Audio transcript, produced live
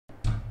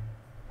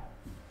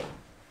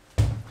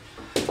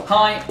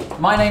Hi,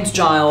 my name's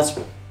Giles,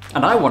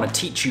 and I want to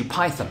teach you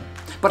Python.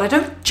 But I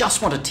don't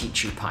just want to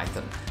teach you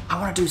Python. I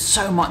want to do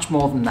so much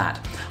more than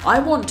that. I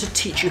want to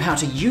teach you how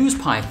to use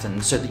Python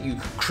so that you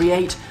can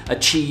create,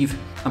 achieve,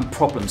 and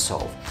problem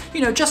solve.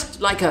 You know, just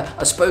like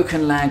a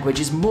spoken language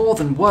is more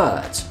than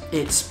words.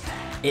 It's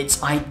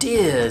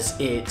ideas,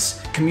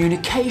 it's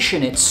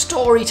communication, it's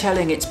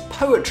storytelling, it's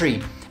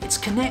poetry, it's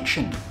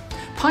connection.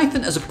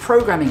 Python as a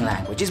programming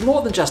language is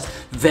more than just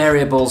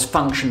variables,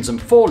 functions,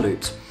 and for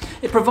loops.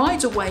 It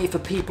provides a way for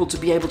people to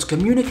be able to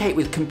communicate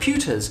with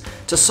computers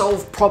to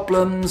solve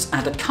problems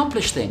and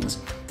accomplish things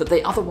that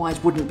they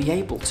otherwise wouldn't be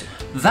able to.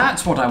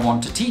 That's what I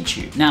want to teach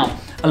you. Now,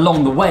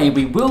 along the way,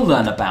 we will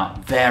learn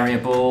about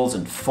variables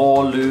and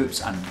for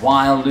loops and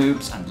while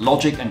loops and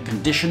logic and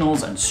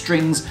conditionals and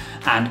strings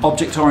and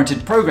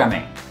object-oriented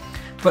programming.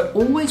 But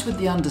always with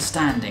the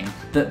understanding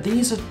that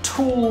these are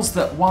tools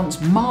that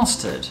once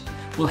mastered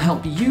will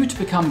help you to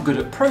become good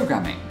at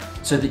programming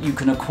so that you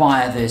can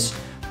acquire this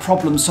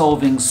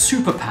problem-solving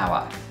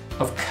superpower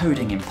of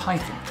coding in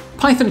Python.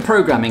 Python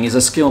programming is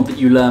a skill that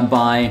you learn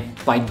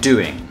by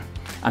doing,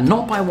 and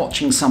not by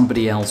watching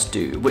somebody else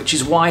do, which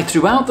is why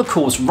throughout the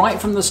course,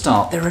 right from the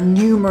start, there are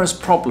numerous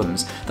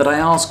problems that I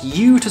ask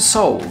you to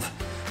solve,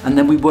 and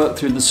then we work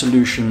through the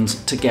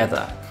solutions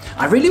together.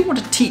 I really want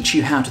to teach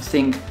you how to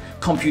think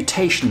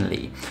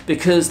computationally,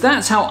 because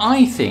that's how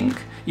I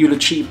think you'll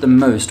achieve the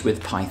most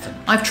with Python.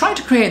 I've tried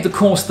to create the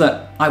course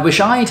that I wish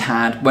I'd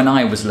had when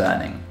I was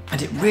learning.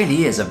 And it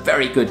really is a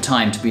very good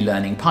time to be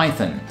learning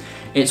Python.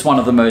 It's one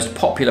of the most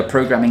popular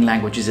programming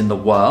languages in the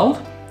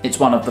world. It's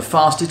one of the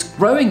fastest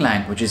growing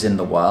languages in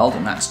the world,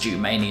 and that's due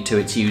mainly to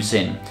its use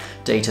in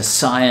data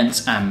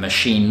science and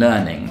machine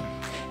learning.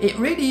 It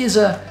really is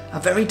a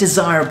very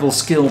desirable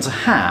skill to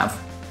have,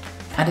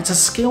 and it's a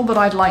skill that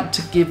I'd like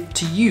to give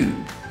to you.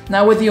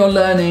 Now, whether you're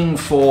learning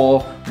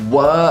for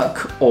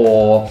work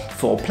or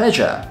for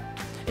pleasure,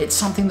 it's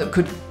something that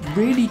could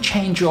really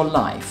change your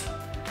life,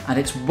 and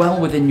it's well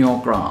within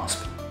your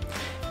grasp.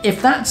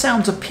 If that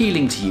sounds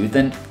appealing to you,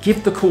 then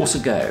give the course a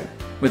go.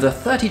 With a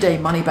 30-day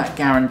money-back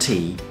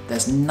guarantee,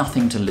 there's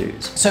nothing to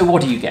lose. So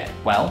what do you get?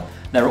 Well,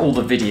 there are all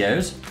the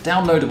videos,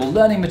 downloadable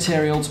learning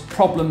materials,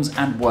 problems,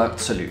 and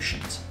worked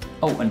solutions.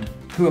 Oh, and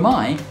who am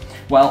I?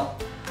 Well,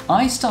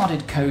 I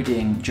started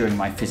coding during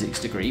my physics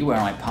degree, where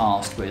I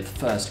passed with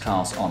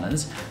first-class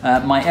honours.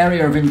 My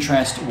area of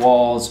interest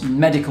was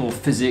medical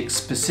physics,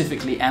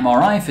 specifically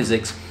MRI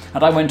physics,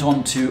 and I went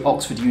on to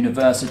Oxford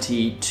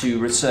University to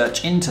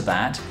research into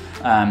that,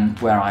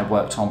 where I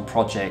worked on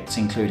projects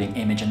including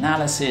image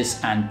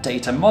analysis and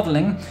data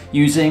modelling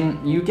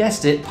using, you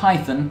guessed it,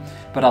 Python,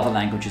 but other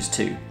languages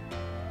too.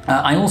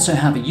 I also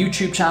have a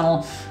YouTube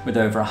channel with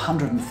over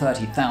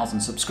 130,000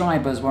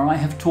 subscribers where I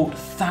have taught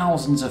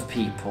thousands of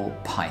people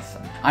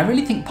Python. I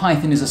really think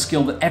Python is a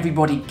skill that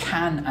everybody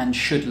can and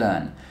should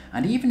learn.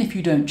 And even if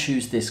you don't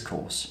choose this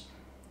course,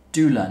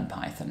 do learn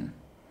Python.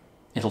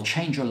 It'll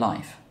change your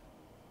life.